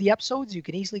see all of the episodes, you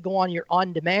can easily go on your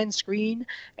on-demand screen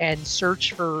and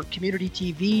search for Community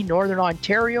TV Northern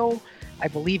Ontario. I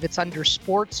believe it's under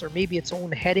sports or maybe its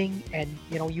own heading, and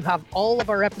you know, you have all of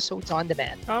our episodes on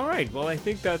demand. All right, well, I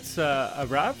think that's a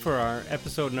wrap for our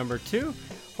episode number 2.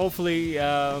 Hopefully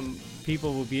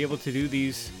people will be able to do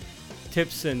these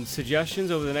tips and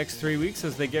suggestions over the next 3 weeks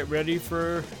as they get ready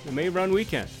for the May Run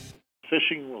weekend.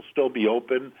 Fishing will still be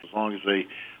open as long as they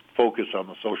focus on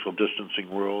the social distancing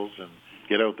rules and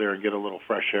get out there and get a little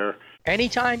fresh air.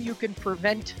 Anytime you can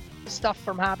prevent stuff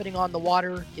from happening on the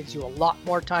water gives you a lot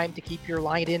more time to keep your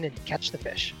line in and catch the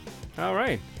fish. All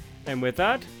right. And with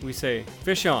that, we say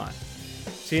fish on.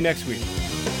 See you next week.